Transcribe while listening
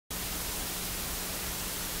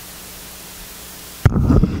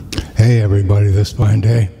Hey everybody, this fine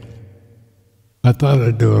day. I thought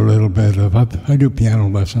I'd do a little bit of, I do piano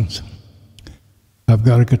lessons. I've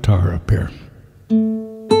got a guitar up here.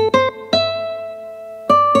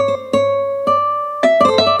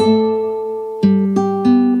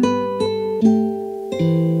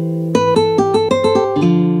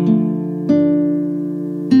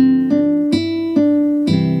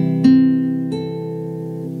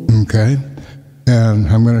 Okay, and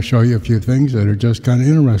I'm going to show you a few things that are just kind of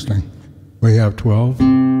interesting. We have 12.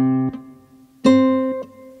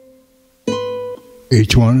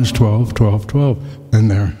 Each one is 12, 12, 12, and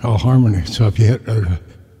they're all harmony. So if you hit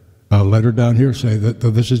a letter down here, say that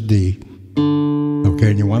this is D. Okay,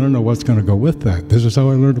 and you want to know what's going to go with that. This is how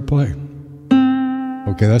I learned to play.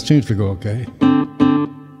 Okay, that seems to go okay.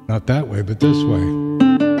 Not that way, but this way.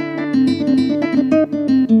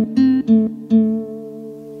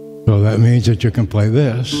 So that means that you can play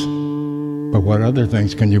this, but what other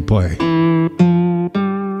things can you play?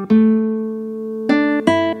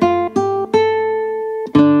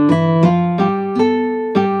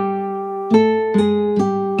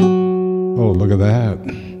 Oh, look at that.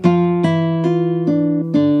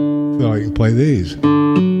 So you can play these.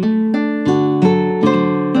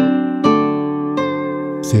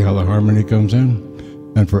 See how the harmony comes in?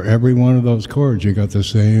 And for every one of those chords, you got the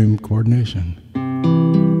same coordination.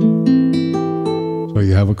 So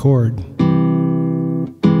you have a chord.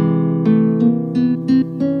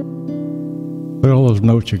 But all those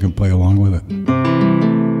notes you can play along with it.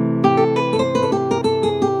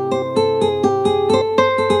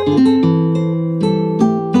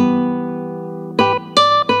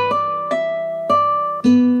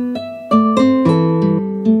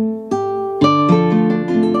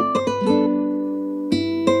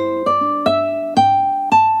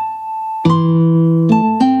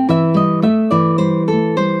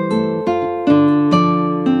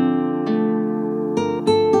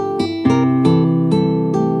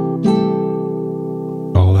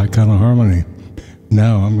 Kind of harmony.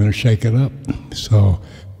 Now I'm going to shake it up. So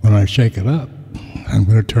when I shake it up, I'm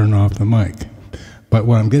going to turn off the mic. But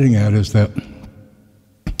what I'm getting at is that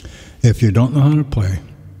if you don't know how to play,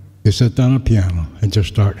 you sit down at a piano and just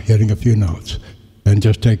start hitting a few notes. And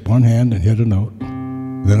just take one hand and hit a note.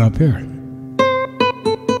 Then up here.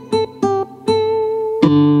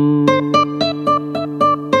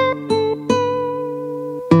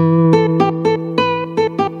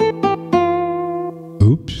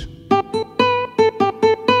 Oops.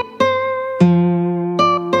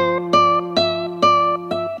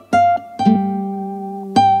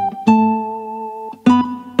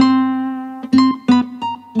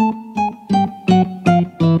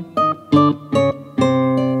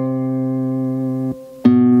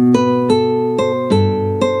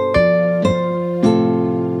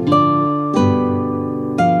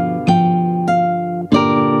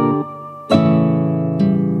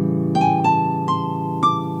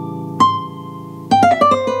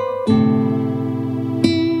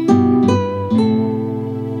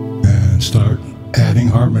 Start adding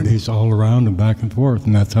harmonies all around and back and forth,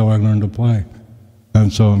 and that's how I learned to play.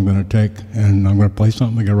 And so I'm going to take, and I'm going to play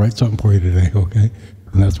something, I'm going to write something for you today, okay?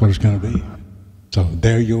 And that's what it's going to be. So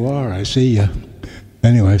there you are, I see you.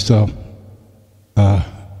 Anyway, so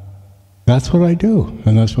that's what I do,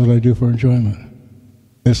 and that's what I do for enjoyment.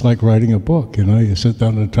 It's like writing a book, you know, you sit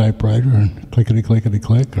down at a typewriter and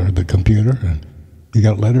clickety-clickety-click, or the computer, and you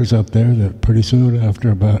got letters up there that pretty soon,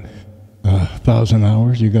 after about 1,000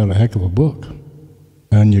 hours, you got a heck of a book.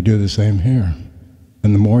 And you do the same here.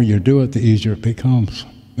 And the more you do it, the easier it becomes.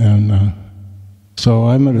 And so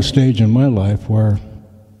I'm at a stage in my life where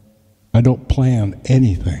I don't plan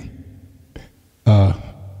anything. No,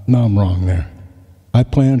 I'm wrong there. I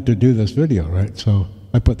planned to do this video, right? So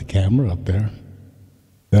I put the camera up there.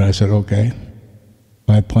 Then I said, okay,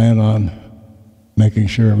 I plan on making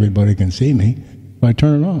sure everybody can see me. I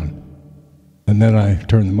turn it on. And then I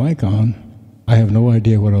turn the mic on. I have no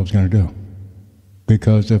idea what I was going to do.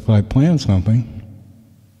 Because if I plan something,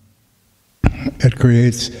 it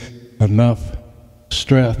creates enough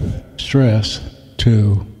stress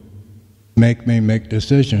to make me make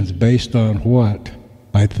decisions based on what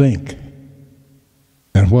I think.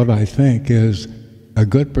 And what I think is a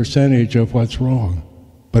good percentage of what's wrong.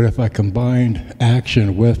 But if I combine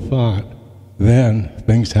action with thought, then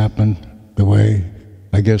things happen the way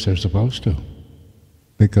I guess they're supposed to.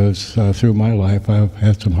 Because through my life, I've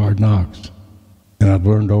had some hard knocks. And I've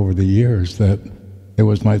learned over the years that it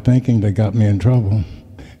was my thinking that got me in trouble.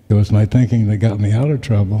 It was my thinking that got me out of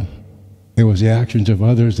trouble. It was the actions of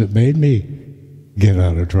others that made me get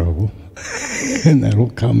out of trouble. And that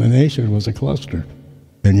whole combination was a cluster.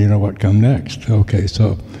 And you know what come next. Okay,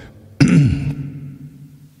 so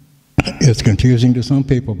It's confusing to some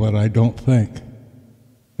people, but I don't think.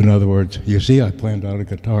 In other words, you see I planned out a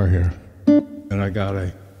guitar here, and I got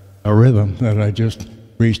a rhythm that I just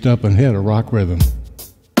reached up and hit, a rock rhythm.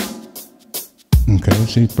 Okay,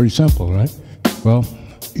 seems pretty simple, right? Well,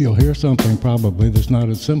 you'll hear something probably that's not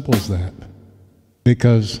as simple as that,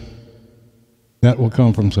 because that will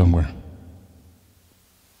come from somewhere.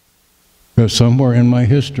 Because somewhere in my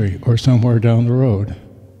history or somewhere down the road,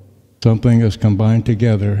 something is combined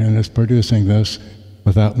together and is producing this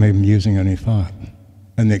without maybe using any thought.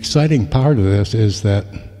 And the exciting part of this is that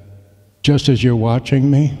just as you're watching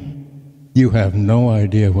me, you have no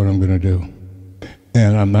idea what I'm going to do.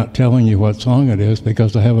 And I'm not telling you what song it is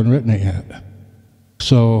because I haven't written it yet.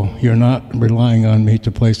 So you're not relying on me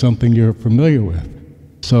to play something you're familiar with.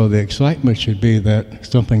 So the excitement should be that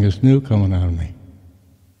something is new coming out of me.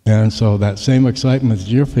 And so that same excitement that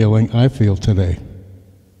you're feeling, I feel today.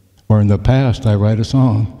 Or in the past, I write a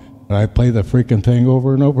song, and I play the freaking thing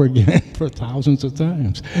over and over again for thousands of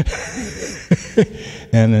times.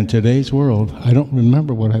 And in today's world, I don't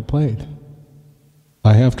remember what I played.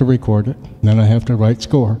 I have to record it, then I have to write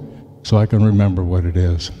score so I can remember what it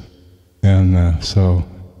is. And so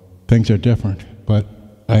things are different. But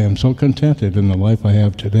I am so contented in the life I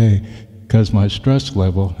have today because my stress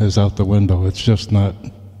level is out the window. It's just not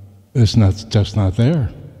there.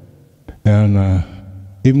 And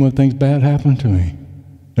even when things bad happen to me,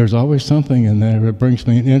 there's always something in there that brings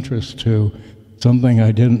me an interest to something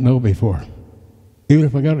I didn't know before. Even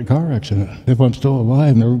if I got a car accident, if I'm still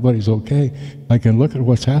alive and everybody's okay, I can look at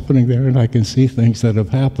what's happening there and I can see things that have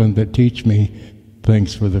happened that teach me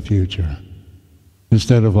things for the future.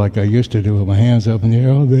 Instead of like I used to do with my hands up in the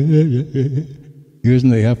air, using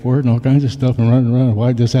the F word and all kinds of stuff and running around,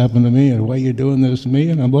 why'd this happen to me and why are you doing this to me?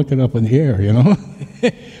 And I'm looking up in the air, you know?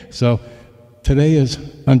 So today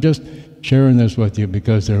I'm just sharing this with you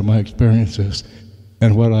because they're my experiences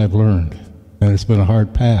and what I've learned. And it's been a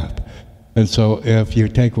hard path. And so if you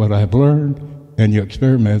take what I've learned and you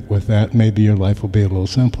experiment with that, maybe your life will be a little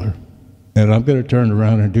simpler. And I'm going to turn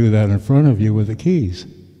around and do that in front of you with the keys.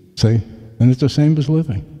 See? And it's the same as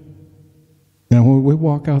living. You know, when we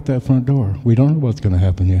walk out that front door, we don't know what's going to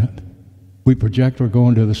happen yet. We project we're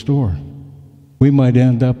going to the store. We might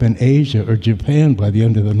end up in Asia or Japan by the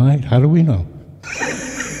end of the night. How do we know?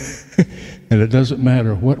 And it doesn't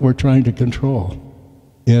matter what we're trying to control.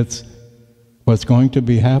 It's what's going to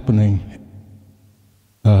be happening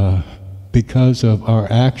because of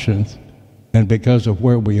our actions and because of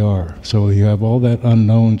where we are. So you have all that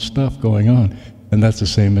unknown stuff going on, and that's the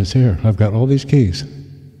same as here. I've got all these keys,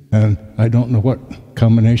 and I don't know what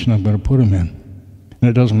combination I'm going to put them in. And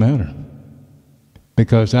it doesn't matter,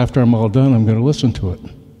 because after I'm all done, I'm going to listen to it.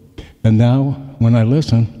 And now, when I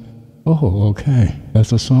listen, oh, okay,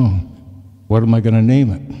 that's a song. What am I going to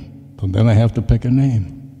name it? And then I have to pick a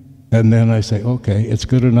name. And then I say, okay, it's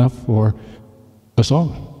good enough for a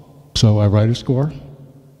song. So I write a score,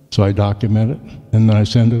 so I document it, and then I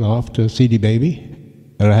send it off to CD Baby,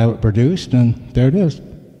 and I have it produced, and there it is.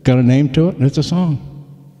 Got a name to it, and it's a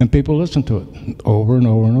song. And people listen to it over and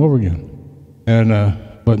over and over again. And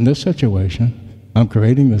but in this situation, I'm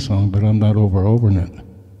creating the song, but I'm not over-overing it.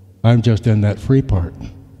 I'm just in that free part,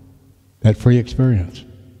 that free experience,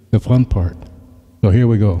 the fun part. So here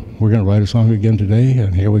we go. We're going to write a song again today,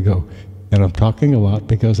 and here we go. And I'm talking a lot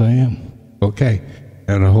because I am. Okay.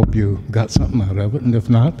 And I hope you got something out of it, and if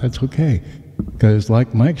not, that's okay. Because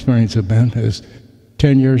like my experience has been is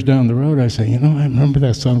 10 years down the road, I say, you know, I remember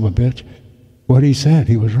that son of a bitch. What he said,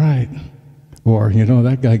 he was right. Or, you know,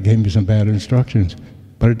 that guy gave me some bad instructions.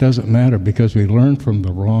 But it doesn't matter because we learn from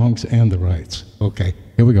the wrongs and the rights. Okay,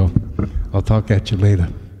 here we go. I'll talk at you later.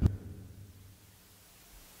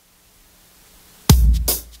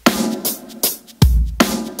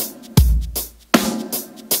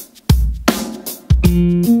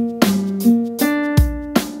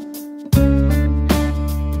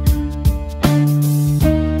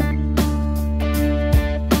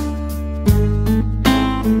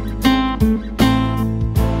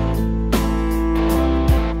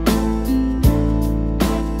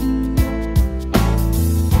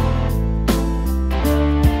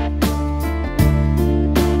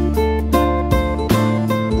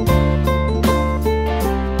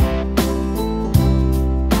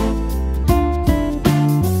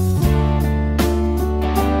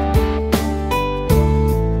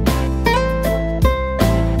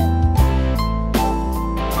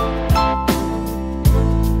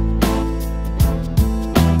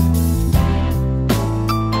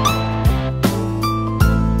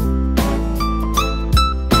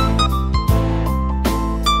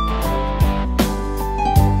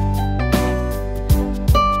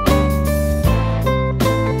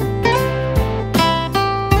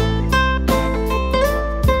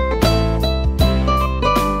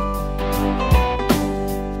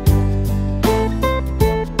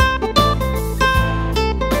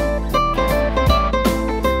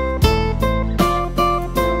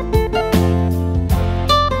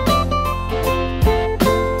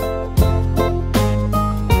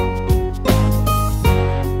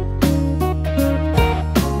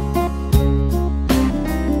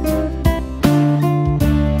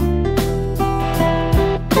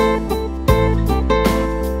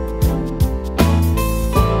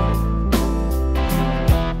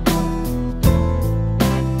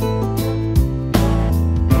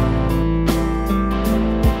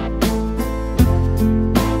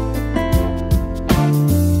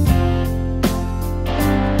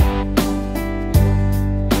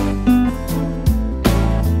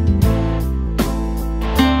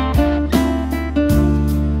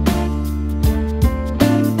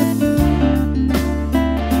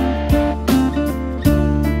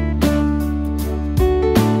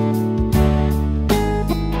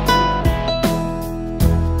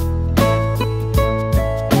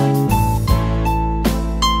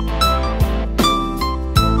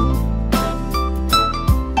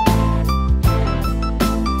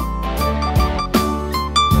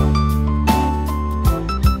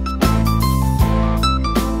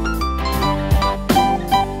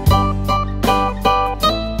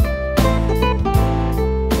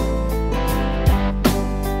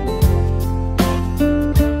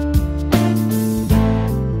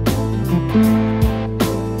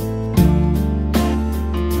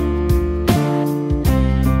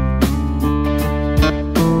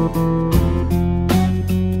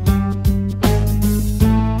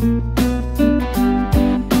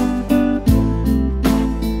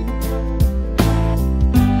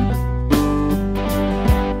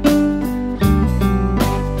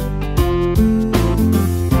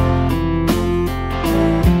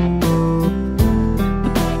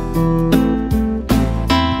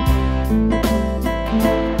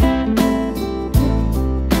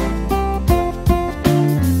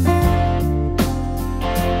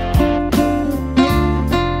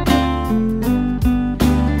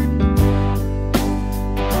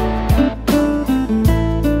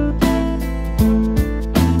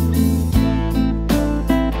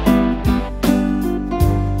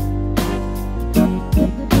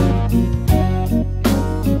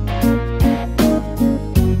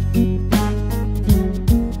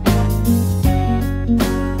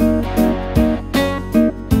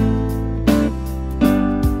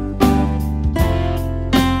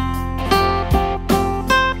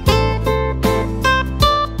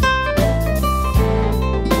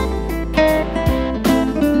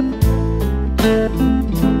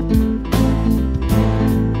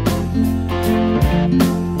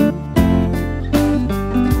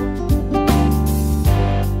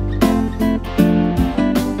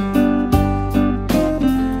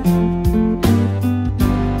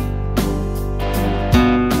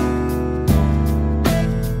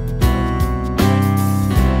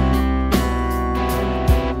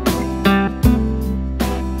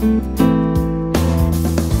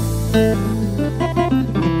 Thank